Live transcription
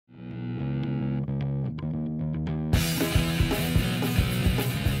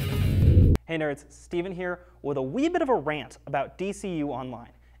Hey nerds, Steven here with a wee bit of a rant about DCU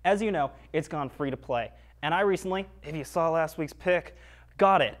Online. As you know, it's gone free to play, and I recently, if you saw last week's pick,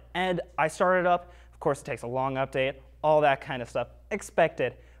 got it. And I started up, of course it takes a long update, all that kind of stuff,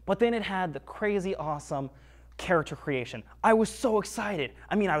 expected. But then it had the crazy awesome character creation. I was so excited.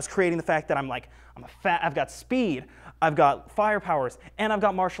 I mean, I was creating the fact that I've got speed, I've got fire powers, and I've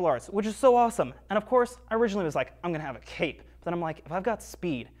got martial arts, which is so awesome. And of course, I originally was like, I'm gonna have a cape. But then I'm like, if I've got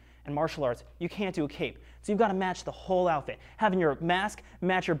speed and martial arts, you can't do a cape. So you've got to match the whole outfit. Having your mask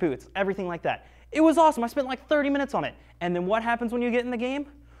match your boots, everything like that. It was awesome. I spent like 30 minutes on it. And then what happens when you get in the game?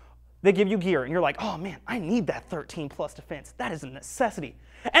 They give you gear, and you're like, oh man, I need that 13 plus defense. That is a necessity.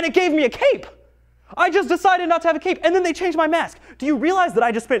 And it gave me a cape. I just decided not to have a cape, and then they changed my mask. Do you realize that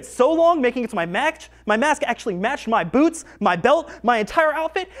I just spent so long making it so my mask actually matched my boots, my belt, my entire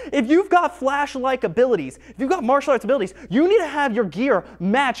outfit? If you've got Flash-like abilities, if you've got martial arts abilities, you need to have your gear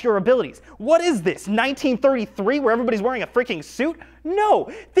match your abilities. What is this, 1933, where everybody's wearing a freaking suit? No,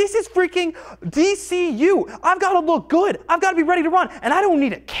 this is freaking DCU. I've got to look good. I've got to be ready to run, and I don't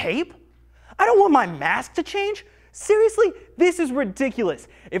need a cape. I don't want my mask to change. Seriously, this is ridiculous.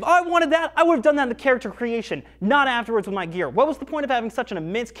 If I wanted that, I would have done that in the character creation, not afterwards with my gear. What was the point of having such an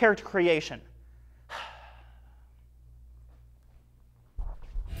immense character creation?